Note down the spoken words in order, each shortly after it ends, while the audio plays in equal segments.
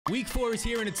Week 4 is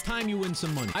here and it's time you win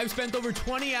some money. I've spent over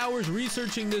 20 hours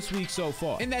researching this week so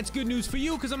far. And that's good news for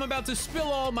you because I'm about to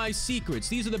spill all my secrets.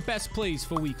 These are the best plays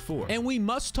for week 4. And we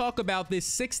must talk about this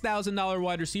 $6,000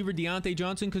 wide receiver, Deontay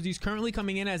Johnson, because he's currently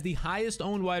coming in as the highest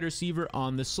owned wide receiver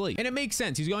on the slate. And it makes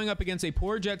sense. He's going up against a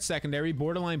poor Jets secondary,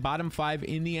 borderline bottom 5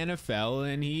 in the NFL,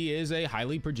 and he is a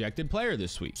highly projected player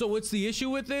this week. So what's the issue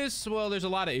with this? Well, there's a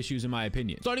lot of issues in my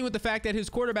opinion. Starting with the fact that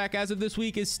his quarterback as of this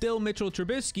week is still Mitchell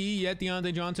Trubisky, yet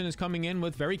Deontay Johnson is coming in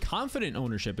with very confident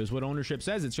ownership is what ownership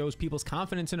says. It shows people's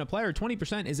confidence in a player.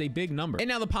 20% is a big number. And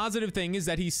now the positive thing is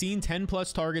that he's seen 10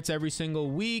 plus targets every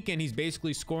single week and he's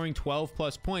basically scoring 12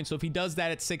 plus points. So if he does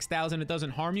that at 6,000, it doesn't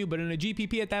harm you, but in a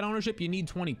GPP at that ownership, you need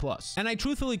 20 plus. And I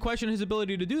truthfully question his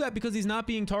ability to do that because he's not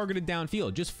being targeted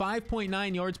downfield. Just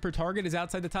 5.9 yards per target is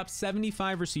outside the top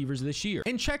 75 receivers this year.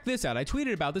 And check this out. I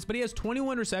tweeted about this, but he has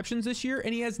 21 receptions this year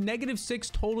and he has -6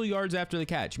 total yards after the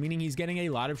catch, meaning he's getting a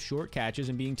lot of short catches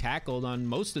and being tackled on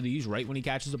most of these right when he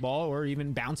catches the ball or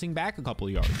even bouncing back a couple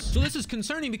of yards. So this is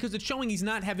concerning because it's showing he's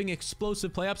not having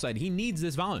explosive play upside. He needs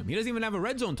this volume. He doesn't even have a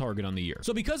red zone target on the year.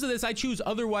 So because of this, I choose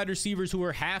other wide receivers who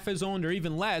are half as owned or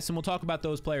even less, and we'll talk about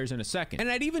those players in a second. And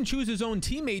I'd even choose his own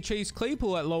teammate Chase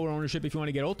Claypool at lower ownership if you want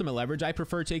to get ultimate leverage. I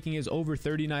prefer taking his over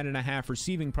 39.5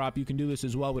 receiving prop. You can do this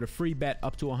as well with a free bet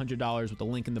up to $100 with the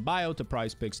link in the bio to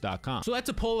prizepicks.com. So that's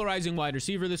a polarizing wide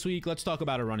receiver this week. Let's talk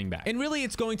about a running back. And really,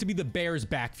 it's going to be the Bears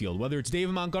backfield, whether it's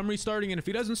David Montgomery starting, and if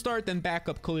he doesn't start, then back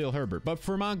up Khalil Herbert. But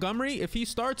for Montgomery, if he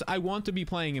starts, I want to be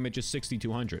playing him at just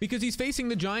 6,200 because he's facing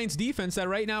the Giants defense that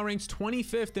right now ranks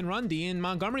 25th in run D, and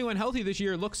Montgomery, when healthy this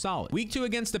year, looks solid. Week 2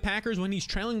 against the Packers, when he's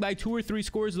trailing by 2 or 3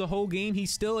 scores the whole game,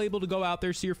 he's still able to go out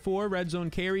there, see 4 red zone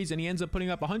carries, and he ends up putting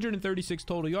up 136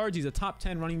 total yards. He's a top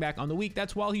 10 running back on the week.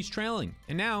 That's while he's trailing.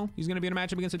 And now he's going to be in a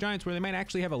matchup against the Giants where they might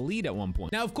actually have a lead at one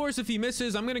point. Now, of course, if he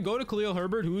misses, I'm going to go to Khalil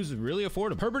Herbert, who's really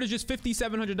affordable. Herbert is just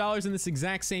 $5,700 in this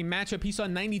exact same matchup. He saw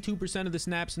 92% of the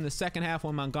snaps in the second half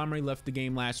when Montgomery left the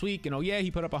game last week, and oh yeah, he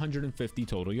put up 150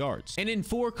 total yards. And in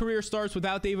 4 career starts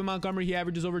without David Montgomery, he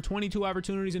averages over 22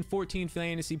 opportunities and 14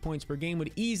 fantasy points per game,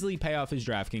 would easily pay off his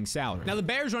DraftKings salary. Now the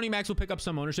Bears running backs will pick up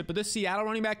some ownership, but this Seattle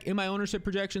running back in my ownership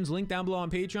projections, link down below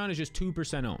on Patreon, is just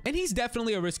 2% owned. And he's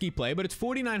definitely a risky play, but it's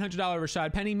 $4,900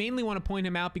 Rashad Penny. Mainly want to point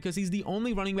him out because he's the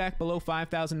only running back below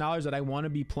 $5,000 that I want to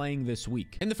be playing this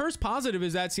week. And the first positive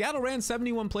is that Seattle ran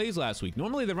 71 plays last week.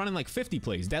 Normally they're running like 50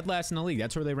 plays, dead last in the league.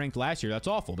 That's where they ranked last year. That's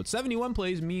awful. But 71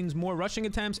 plays means more rushing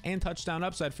attempts and touchdown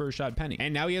upside for Rashad Penny.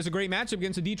 And now he has a great matchup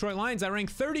against the Detroit Lions that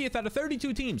rank 30th out of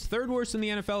 32 teams, 3rd worst in the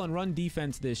NFL in run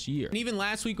defense this year. And even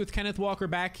last week with Kenneth Walker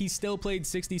back, he still played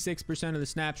 66% of the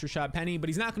snaps for Rashad Penny, but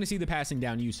he's not going to see the passing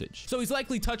down usage. So he's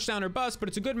likely touchdown or bust, but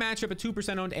it's a good matchup at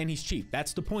 2% owned and he's cheap.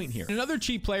 That's the point here. Another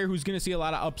cheap player who's going to see a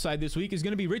lot of upside this week is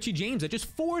going to be Richie James at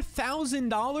just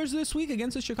 $4,000 this week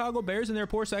against the Chicago Bears and their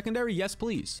poor secondary. Yes,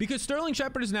 please. Because Sterling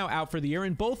Shepard is now out for the year,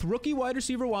 and both rookie wide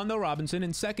receiver Wan'Dale Robinson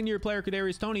and second-year player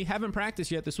Kadarius Toney haven't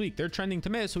practiced yet this week. They're trending to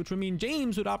miss, which would mean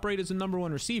James would operate as the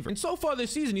 #1 receiver. And so far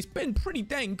this season, he's been pretty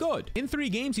dang good. In 3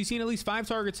 games, he's seen at least 5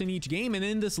 targets in each game, and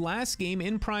in this last game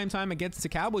in prime time against the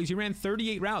Cowboys, he ran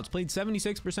 38 routes, played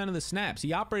 76% of the snaps.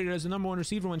 He operated as the #1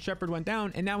 receiver when Shepard went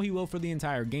down, and now he will for the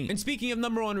entire game. And speaking of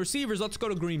 #1 receivers, let's go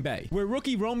to Green Bay, where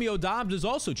rookie Romeo Doubs is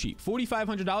also cheap.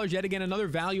 $4,500, yet again, another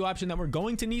value option that we're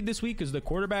going to need this week because the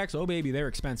quarterbacks, oh baby, they're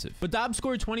expensive. But Doubs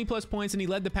scored 20 plus points and he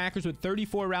led the Packers with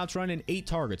 34 routes run and 8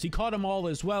 targets. He caught them all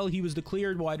as well. He was the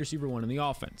cleared wide receiver 1 in the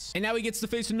offense. And now he gets to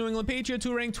face the New England Patriots,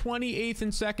 who rank 28th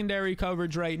in secondary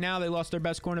coverage right now. They lost their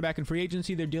best cornerback in free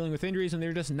agency. They're dealing with injuries and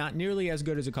they're just not nearly as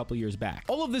good as a couple years back.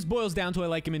 All of this boils down to I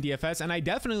like him in DFS, and I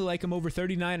definitely like him over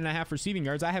 39.5 receiving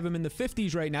yards. I have him in the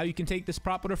 50s right now. You can take this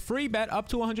prop with a free bet up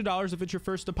to $100 if it's your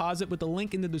first deposit with the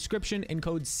link in the description and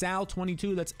code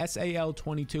SAL22. That's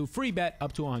SAL22. Free bet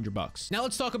up to $100. Now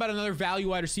let's talk about another value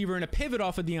wide receiver and a pivot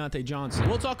off of Deontay Johnson.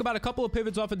 We'll talk about a couple of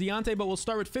pivots off of Deontay, but we'll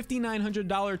start with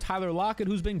 $5,900 Tyler Lockett,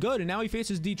 who's been good, and now he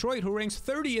faces Detroit, who ranks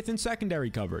 30th in secondary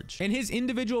coverage. And his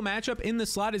individual matchup in the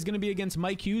slot is going to be against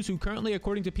Mike Hughes, who currently,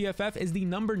 according to PFF, is the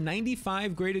number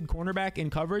 95 graded cornerback in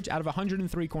coverage out of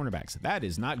 103 cornerbacks. That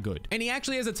is not good. And he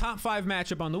actually has a top 5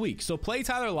 matchup on the week. So play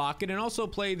Tyler Lockett and also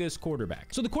play this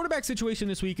quarterback. So the quarterback situation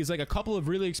this week is like a couple of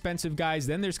really expensive guys.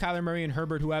 Then there's Kyler Murray and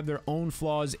Herbert, who have their own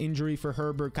flaws. Injury for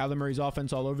Herbert, Kyler Murray's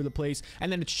offense all over the place,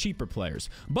 and then it's cheaper players.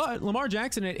 But Lamar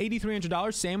Jackson at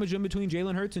 $8,300, sandwiched in between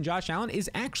Jalen Hurts and Josh Allen, is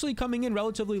actually coming in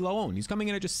relatively low owned. He's coming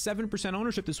in at just 7%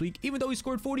 ownership this week, even though he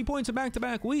scored 40 points in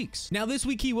back-to-back weeks. Now this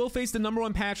week he will face the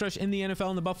 #1 pass rush in the NFL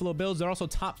in the Buffalo Bills. They're also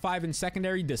top 5 in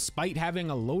secondary despite having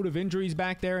a load of injuries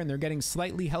back there, and they're getting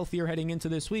slightly healthier heading into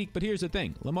this week. But here's the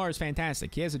thing, Lamar is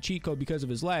fantastic. He has a cheat code because of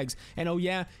his legs, and oh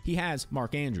yeah, he has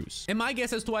Mark Andrews. And my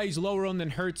guess as to why he's lower owned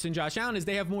than Hurts and Josh Allen is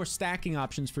they have more stacking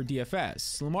options for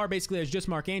DFS. Lamar basically has just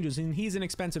Mark Andrews, and he's an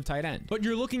expensive tight end. But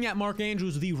you're looking at Mark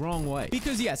Andrews the wrong way.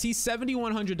 Because yes, he's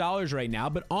 $7,100 right now,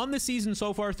 but on the season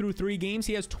so far through 3 games,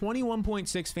 he has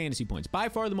 21.6 fantasy points. By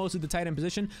far the most at the tight end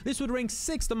position. This would rank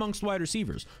 6th amongst wide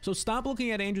receivers. So stop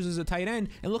looking at Andrews as a tight end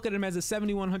and look at him as a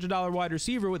 $7,100 wide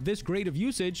receiver with this grade of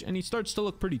usage, and he starts to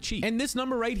look pretty cheap. And this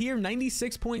number right here,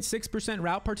 96.6%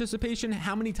 route participation,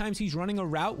 how many times he's running a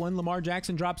route when Lamar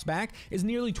Jackson drops back, is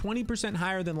nearly 20%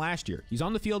 higher than last year. He's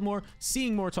on the field more,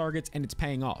 seeing more targets, and it's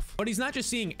paying off. But he's not just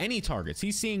seeing any targets,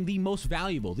 he's seeing the most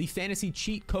valuable, the fantasy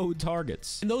cheat code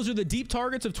targets. And those are the deep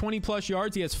targets of 20+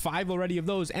 yards. He has 5 already of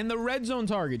those. And the red zone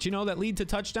targets, you know, that lead to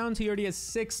touchdowns, he already has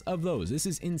 6 of those. This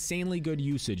is insanely good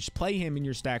usage. Play him in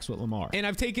your stacks with Lamar. And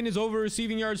I've taken his over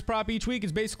receiving yards prop each week.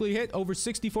 It's basically hit over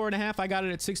 64.5. I got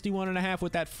it at 61.5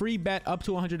 with that free bet up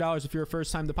to $100 if you're a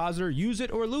first-time depositor. Use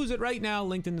it or lose it right now.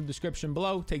 Linked in the description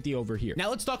below. Take the over here. Now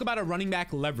let's talk about a running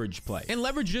back leverage play. And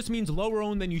leverage just means lower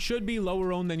owned than you should be,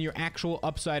 lower owned than your actual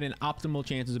upside and optimal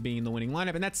chances of being in the winning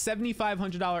lineup. And that's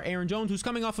 $7,500 Aaron Jones, who's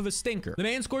coming off of a stinker. The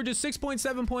man scored just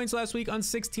 6.7 points last week on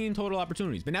 16 total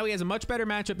opportunities. But now he has a much better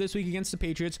matchup this week against the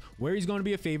Patriots, where he's going to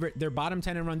be a favorite. They're bottom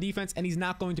 10 in run defense, and he's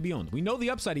not going to be owned. We know the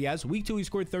upside he has. Week 2, he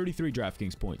scored 33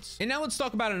 DraftKings points. And now let's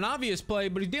talk about an obvious play,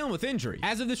 but he's dealing with injury.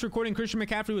 As of this recording, Christian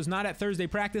McCaffrey was not at Thursday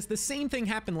practice. The same thing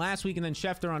happened last week, and then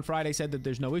Schefter on Friday said that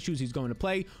there's no issues. He's going to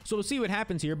play. So we'll see what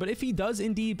happens here. But if he does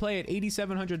indeed play at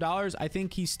 $8,700, I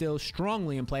think he's still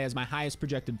strongly in play as my highest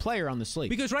projected player on the slate.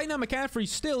 Because right now, McCaffrey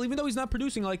still, even though he's not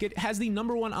producing like it, has the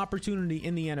 #1 opportunity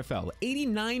in the NFL.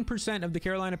 89% of the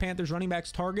Carolina Panthers running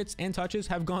backs targets and touches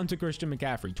have gone to Christian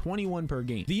McCaffrey, 21 per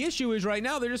game. The issue is right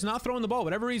now, they're just not throwing the ball.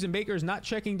 Whatever reason, Baker's not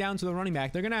checking down to the running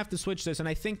back. They're going to have to switch this, and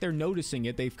I think they're noticing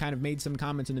it. They've kind of made some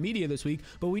comments in the media this week,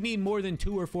 but we need more than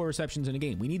 2 or 4 receptions in a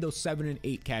game. We need those 7 and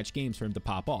 8 catch games for him to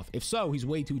pop off. If so, he's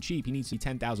way too cheap. He needs to be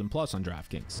 10,000 plus on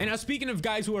DraftKings. And now speaking of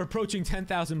guys who are approaching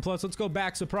 10,000 plus, let's go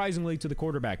back surprisingly to the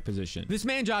quarterback position. This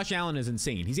man, Josh Allen, is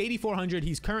insane. He's 8,400.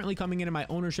 He's currently coming into my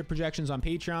ownership projections on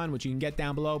Patreon, which you can get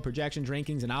down below. Projections,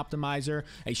 rankings, and optimizer,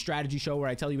 a strategy show where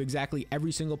I tell you exactly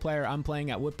every single player I'm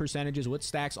playing at what percentages, what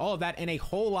stacks, all of that, and a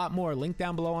whole lot more. Link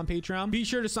down below on Patreon. Be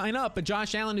sure to sign up. But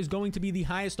Josh Allen is going to be the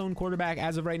highest owned quarterback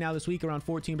as of right now this week, around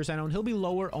 14% owned. He'll be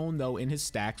lower owned though in his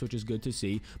stacks, which is good to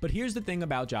see. But here's the thing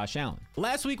about Josh Allen.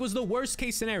 Last week was the worst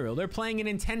case scenario. They're playing an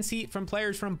intense heat from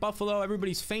players from Buffalo.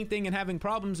 Everybody's fainting and having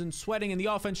problems and sweating, and the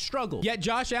offense struggled. Yet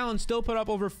Josh Allen still put up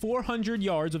over 400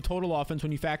 yards of total offense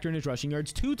when you factor in his rushing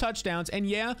yards, 2 touchdowns, and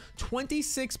yeah,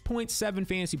 26.7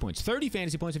 fantasy points, 30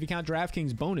 fantasy points if you count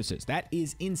DraftKings bonuses. That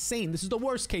is insane. This is the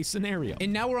worst case scenario.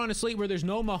 And now we're on a slate where there's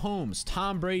no Mahomes,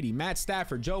 Tom Brady, Matt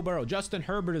Stafford, Joe Burrow, Justin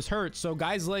Herbert is hurt, so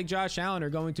guys like Josh Allen are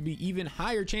going to be even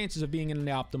higher chances of being in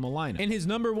the optimal lineup. And his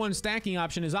 #1 stacking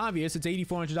option is obvious. It's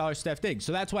 $8,400 Steph Diggs.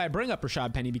 So that's why I bring up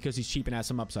Rashad Penny, because he's cheap and has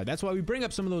some upside. That's why we bring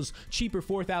up some of those cheaper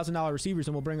 $4,000 receivers,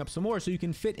 and we'll bring up some more so you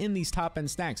can fit in these top end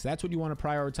stacks. That's what you want to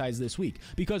prioritize this week,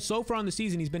 because so far on the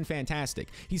season, he's been fantastic.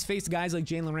 He's faced guys like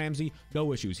Jalen Ramsey,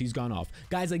 no issues. He's gone off.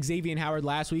 Guys like Xavier Howard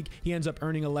last week, he ends up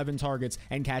earning 11 targets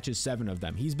and catches 7 of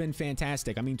them. He's been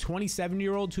fantastic. I mean,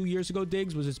 27-year-old 2 years ago,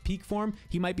 Diggs was his peak form.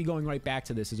 He might be going right back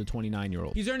to this as a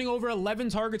 29-year-old. He's earning over 11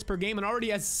 targets per game and already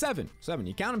has 7.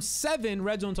 You count him, 7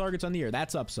 red zone targets on the year.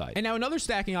 That's upside. And now another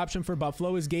stacking option for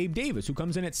Buffalo is Gabe Davis, who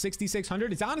comes in at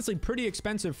 6,600. It's honestly pretty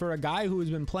expensive for a guy who has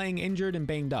been playing injured and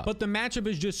banged up. But the matchup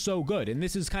is just so good, and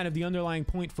this is kind of the underlying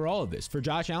point for all of this. For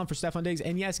Josh Allen, for Stephon Diggs,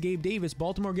 and yes, Gabe Davis,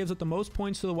 Baltimore gives up the most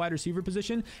points to the wide receiver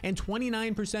position and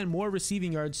 29% more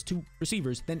receiving yards to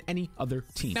receivers than any other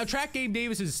team. Now, track Gabe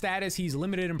Davis's status. He's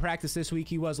limited in practice this week.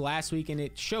 He was last week, and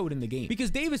it showed in the game.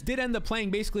 Because Davis did end up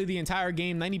playing basically the entire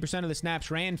game. 90% of the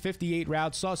snaps, ran 58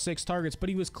 routes, saw 6 targets, but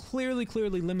he was clearly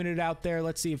limited out there.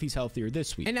 Let's see if he's healthier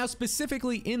this week. And now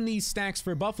specifically in these stacks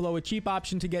for Buffalo, a cheap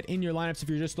option to get in your lineups if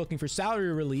you're just looking for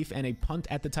salary relief and a punt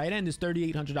at the tight end is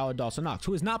 $3,800 Dawson Knox,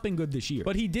 who has not been good this year.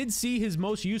 But he did see his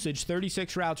most usage,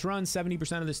 36 routes run,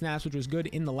 70% of the snaps, which was good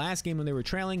in the last game when they were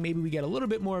trailing. Maybe we get a little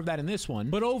bit more of that in this one.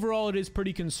 But overall, it is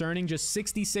pretty concerning. Just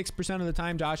 66% of the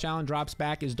time Josh Allen drops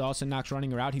back is Dawson Knox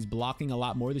running a route. He's blocking a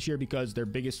lot more this year because their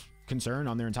biggest concern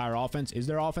on their entire offense is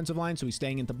their offensive line, so he's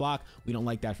staying into block. We don't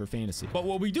like that for fantasy. But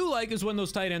what we do like is when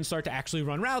those tight ends start to actually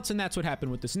run routes, and that's what happened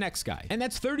with this next guy. And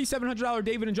that's $3,700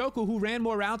 David Njoku, who ran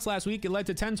more routes last week. It led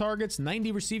to 10 targets,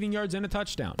 90 receiving yards, and a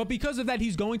touchdown. But because of that,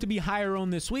 he's going to be higher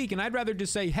owned this week, and I'd rather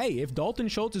just say, hey, if Dalton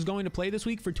Schultz is going to play this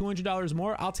week for $200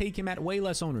 more, I'll take him at way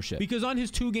less ownership. Because on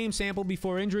his 2-game sample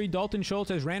before injury, Dalton Schultz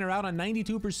has ran a route on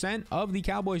 92% of the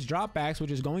Cowboys dropbacks,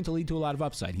 which is going to lead to a lot of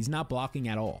upside. He's not blocking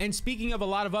at all. And speaking of a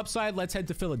lot of upside, side, let's head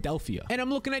to Philadelphia. And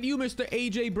I'm looking at you, Mr.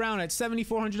 AJ Brown, at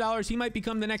 $7,400. He might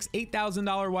become the next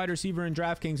 $8,000 wide receiver in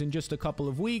DraftKings in just a couple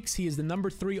of weeks. He is the number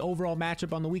 3 overall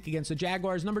matchup on the week against the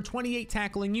Jaguars, number 28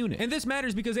 tackling unit. And this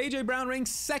matters because AJ Brown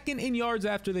ranks 2nd in yards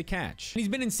after the catch. And he's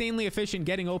been insanely efficient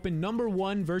getting open, number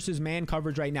 1 versus man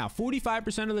coverage right now.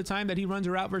 45% of the time that he runs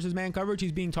a route versus man coverage,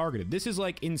 he's being targeted. This is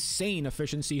like insane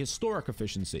efficiency, historic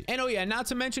efficiency. And oh yeah, not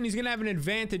to mention he's gonna have an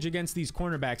advantage against these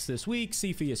cornerbacks this week.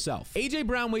 See for yourself. AJ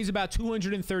Brown weighs about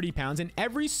 230 pounds, and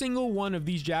every single one of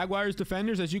these Jaguars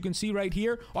defenders, as you can see right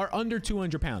here, are under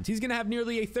 200 pounds. He's gonna have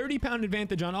nearly a 30-pound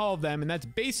advantage on all of them, and that's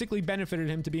basically benefited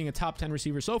him to being a top 10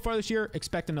 receiver so far this year.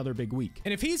 Expect another big week.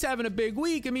 And if he's having a big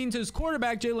week, it means his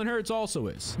quarterback Jalen Hurts also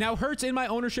is. Now, Hurts in my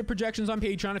ownership projections on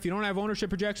Patreon. If you don't have ownership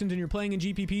projections and you're playing in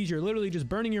GPPs, you're literally just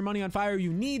burning your money on fire.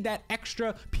 You need that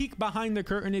extra peek behind the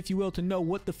curtain, if you will, to know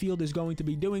what the field is going to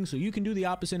be doing so you can do the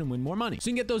opposite and win more money. So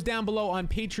you can get those down below on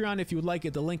Patreon if you would like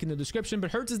it, the link in the description.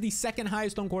 But Hurts is the 2nd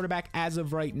highest owned quarterback as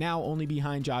of right now, only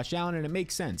behind Josh Allen, and it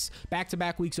makes sense.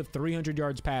 Back-to-back weeks of 300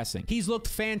 yards passing. He's looked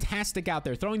fantastic out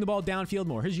there, throwing the ball downfield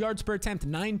more. His yards per attempt,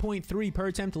 9.3 per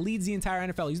attempt, leads the entire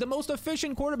NFL. He's the most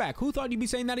efficient quarterback. Who thought you'd be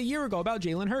saying that a year ago about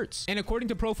Jalen Hurts? And according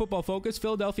to Pro Football Focus,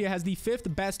 Philadelphia has the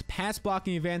 5th best pass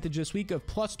blocking advantage this week of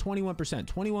plus 21%.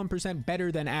 21%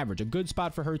 better than average. A good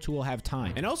spot for Hurts, who will have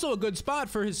time. And also a good spot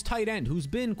for his tight end, who's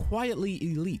been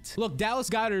quietly elite. Look, Dallas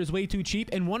Goedert is way too cheap,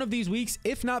 and one of these weeks,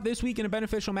 if not this week in a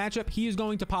beneficial matchup, he is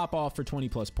going to pop off for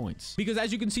 20+ points. Because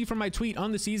as you can see from my tweet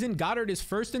on the season, Goedert is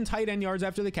 1st in tight end yards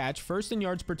after the catch, 1st in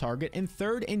yards per target, and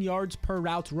 3rd in yards per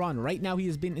route run. Right now, he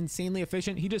has been insanely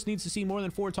efficient. He just needs to see more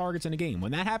than 4 targets in a game.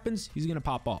 When that happens, he's going to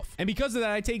pop off. And because of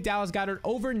that, I take Dallas Goedert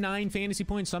over 9 fantasy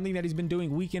points, something that he's been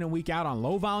doing week in and week out on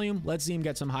low volume. Let's see him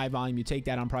get some high volume. You take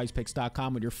that on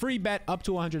prizepicks.com with your free bet up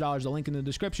to $100. The link in the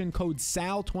description, code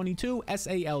SAL22,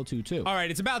 SAL22. All right,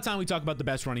 it's about time we talk about the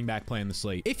best running back play in the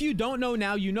slate. If you don't know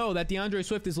now, you know that DeAndre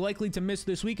Swift is likely to miss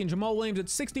this week, and Jamal Williams at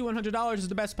 $6,100 is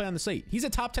the best play on the slate. He's a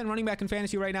top 10 running back in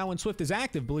fantasy right now when Swift is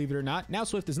active, believe it or not. Now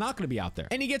Swift is not going to be out there.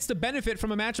 And he gets to benefit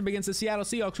from a matchup against the Seattle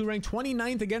Seahawks, who rank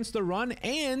 29th against the run,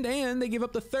 and they give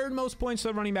up the 3rd most points to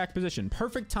the running back position.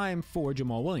 Perfect time for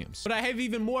Jamal Williams. But I have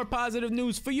even more positive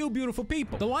news for you, beautiful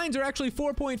people. The Lions are actually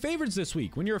 4-point favorites this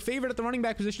week. When you're a favorite at the running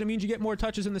back position, it means you get more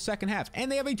touches in the second half.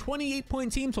 And they have a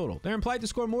 28-point team total. They're implied to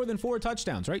score more than 4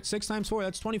 touchdowns, right? 6 times 4,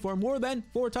 that's 24. More than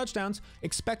 4 touchdowns.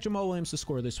 Expect Jamal Williams to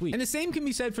score this week. And the same can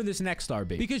be said for this next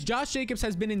RB, because Josh Jacobs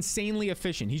has been insanely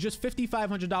efficient. He's just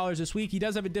 $5,500 this week. He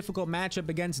does have a difficult matchup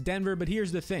against Denver, but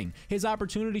here's the thing. His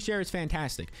opportunity share is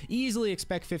fantastic. Easily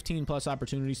expect 15+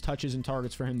 opportunities, touches, and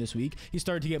targets for him this week. He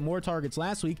started to get more targets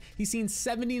last week. He's seen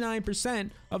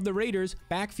 79% of the Raiders'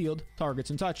 backfield targets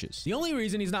and touches. The only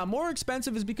reason he's not more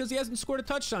expensive is because he hasn't scored a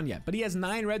touchdown yet, but he has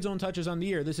 9 red zone touches on the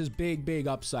year. This is big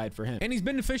upside for him. And he's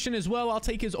been efficient as well. I'll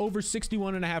take his over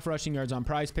 61.5 rushing yards on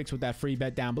Prize Picks with that free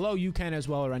bet down below. You can as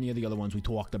well, or any of the other ones we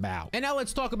talked about. And now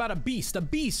let's talk about a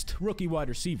beast rookie wide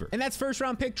receiver. And that's 1st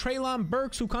round pick Treylon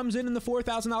Burks, who comes in the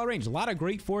 $4,000 range. A lot of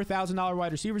great $4,000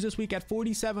 wide receivers this week at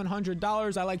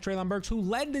 $4,700. I like Treylon Burks, who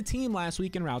led the team last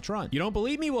week in routes run. You don't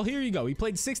believe me? Well, here you go. He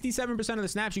played 67% of the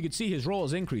snaps. You could see his role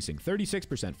is increasing.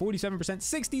 36%, 47%,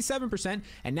 67%,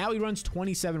 and now he runs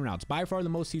 27 routes. By far the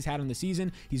most he's had in the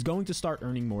season. He's going to start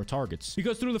earning more targets.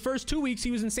 Because through the first 2 weeks,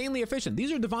 he was insanely efficient.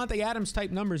 These are Devontae Adams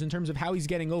type numbers in terms of how he's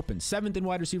getting open. 7th in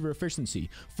wide receiver efficiency,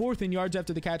 4th in yards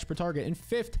after the catch per target, and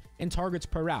 5th in targets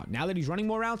per route. Now that he's running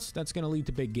more routes, that's going to lead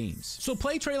to big games. So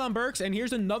play Treylon Burks, and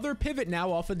here's another pivot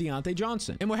now off of Deontay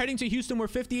Johnson. And we're heading to Houston, where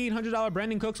 $5,800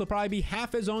 Brandon Cooks will probably be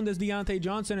half as owned as Deontay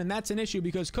Johnson, and that's an issue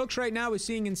because Cooks right now is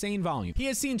seeing insane volume. He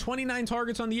has seen 29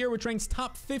 targets on the year, which ranks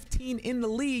top 15 in the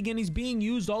league, and he's being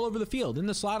used all over the field, in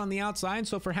the slot, on the outside.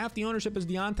 So for half the ownership as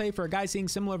Deontay, for a guy seeing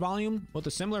similar volume with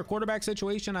a similar quarterback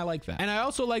situation, I like that. And I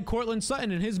also like Cortland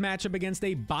Sutton in his matchup against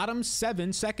a bottom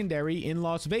 7 secondary in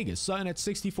Las Vegas. Sutton at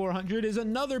 $6,400 is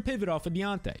another pivot off of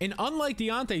Deontay. And unlike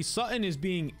Deontay, Sutton is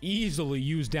being easily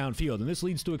used downfield, and this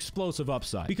leads to explosive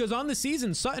upside. Because on the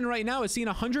season, Sutton right now has seen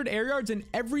 100 air yards in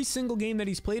every single game that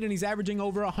he's played, and he's averaging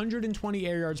over 120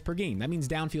 air yards per game. That means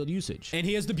downfield usage. And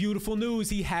here's the beautiful news.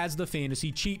 He has the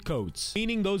fantasy cheat codes,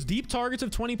 meaning those deep targets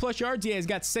of 20+ yards. Yeah, he's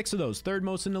got 6 of those, 3rd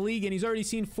most in the league, and he's already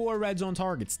seen 4 red zone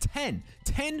targets. 10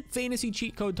 fantasy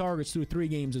cheat code targets through 3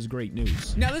 games is great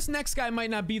news. Now, this next guy might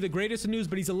not be the greatest of news,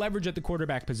 but he's a leverage at the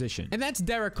quarterback position. And that's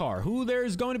Derek Carr, who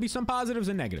there's going to be some positives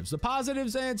and negatives. The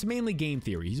positives, it's mainly game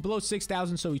theory. He's below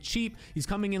 6,000, so he's cheap. He's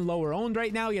coming in lower owned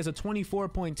right now. He has a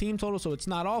 24-point team total, so it's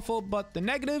not awful. But the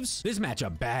negatives, this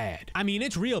matchup bad. I mean,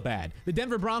 it's real bad. The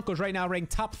Denver Broncos right now rank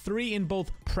top 3 in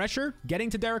both pressure, getting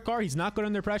to Derek Carr, he's not good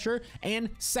under pressure, and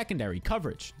secondary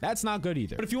coverage. That's not good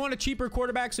either. But if you want a cheaper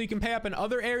quarterback so you can pay up in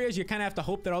other areas, you kind of have to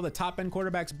hope that all the top-end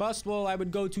quarterbacks bust. Well, I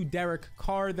would go to Derek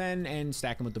Carr then and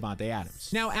stack him with Devontae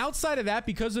Adams. Now, outside of that,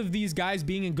 because of these guys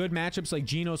being in good matchups like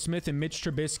Geno Smith and Mitch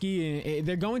Trubisky,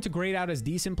 they're going to grade out as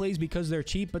decent plays because they're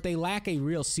cheap, but they lack a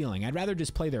real ceiling. I'd rather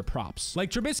just play their props. Like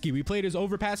Trubisky, we played his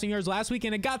over passing yards last week,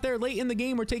 and it got there late in the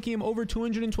game. We're taking him over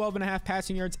 212.5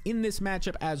 passing yards in this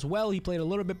matchup as well. He played a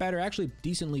little bit better, actually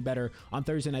decently better on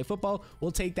Thursday Night Football.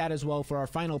 We'll take that as well for our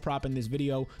final prop in this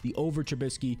video, the over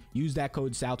Trubisky. Use that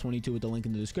code SAL22 with the link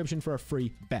in the description for a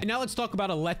free bet. And now let's talk about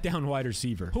a letdown wide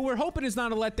receiver who we're hoping is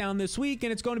not a letdown this week,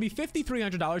 and it's going to be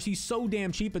 $5,300. He's so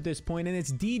damn cheap at this point, and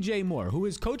it's DJ Moore, who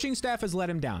his coaching staff has let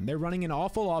him down. They're running an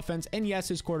awful offense, and yes,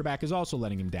 his quarterback is also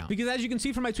letting him down. Because as you can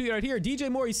see from my tweet right here, DJ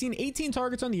Moore, he's seen 18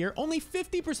 targets on the year. Only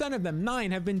 50% of them,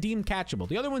 9, have been deemed catchable.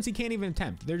 The other ones he can't even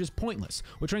attempt. They're just pointless,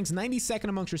 which ranks 92nd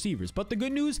amongst receivers. But the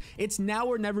good news, it's now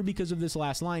or never because of this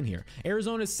last line here.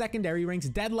 Arizona's secondary ranks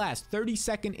dead last,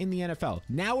 32nd in the NFL.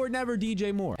 Now or never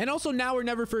DJ Moore. And also now or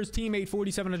never for his teammate,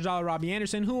 $4,700 Robbie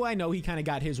Anderson, who I know he kind of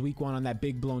got his week 1 on that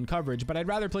big blown coverage, but I'd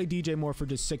rather play DJ Moore for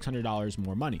just $600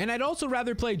 more money. And I'd also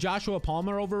rather play Joshua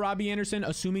Palmer over Robbie Anderson,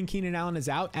 assuming Keenan Allen is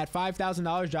out. At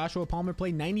 $5,000, Joshua Palmer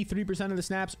played 93% of the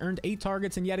snaps, earned 8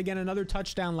 targets, and yet again another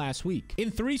touchdown last week.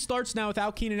 In 3 starts now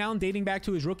without Keenan Allen, dating back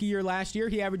to his rookie year last year,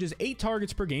 he averages 8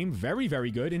 targets per game, very,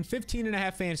 very good, and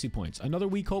 15.5 fantasy points. Another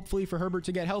week, hopefully, for Herbert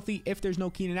to get healthy. If there's no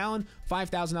Keenan Allen,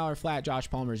 $5,000 flat, Josh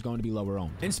Palmer is going to be lower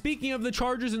owned. And speaking of the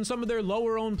Chargers and some of their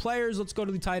lower owned players, let's go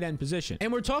to the tight end position.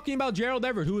 And we're talking about Gerald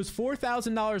Everett, who is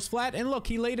 $4,000 flat. And look,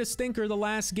 he laid a stinker the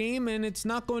last game, and it's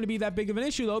not going to be that big of an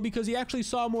issue, though, because he actually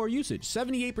saw more usage.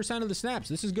 78% of the snaps.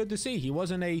 This is good to see. He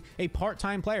wasn't a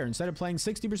part-time player. Instead of playing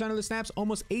 60% of the snaps,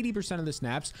 almost 80% of the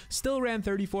snaps, still ran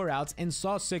 34 routes and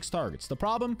saw 6 targets. The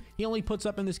problem, he only puts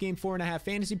up in this game 4.5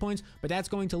 fantasy points, but that's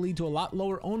going to lead to a lot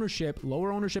lower ownership,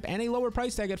 and a lower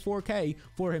price tag at $4K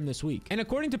for him this week. And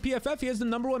according to PFF, he has the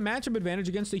 #1 matchup advantage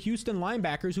against the Houston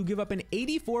linebackers, who give up an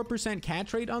 84%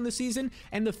 catch rate on the season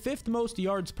and the 5th most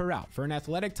yards per route. For an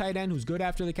athletic tight end who's good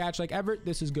after the catch like Everett,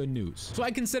 this is good news. So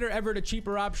I consider Everett a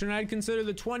cheaper option. I'd consider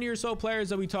the 20 or so players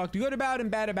that we talked good about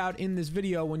and bad about in this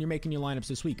video when you're making your lineups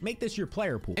this week. Make this your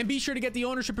player pool. And be sure to get the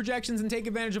ownership projections and take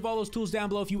advantage of all those tools down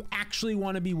below if you actually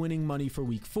want to be winning money for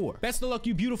week 4. Best of luck,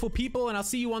 you beautiful people, and I'll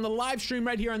see you on the live stream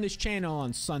right here on this channel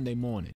on Sunday morning.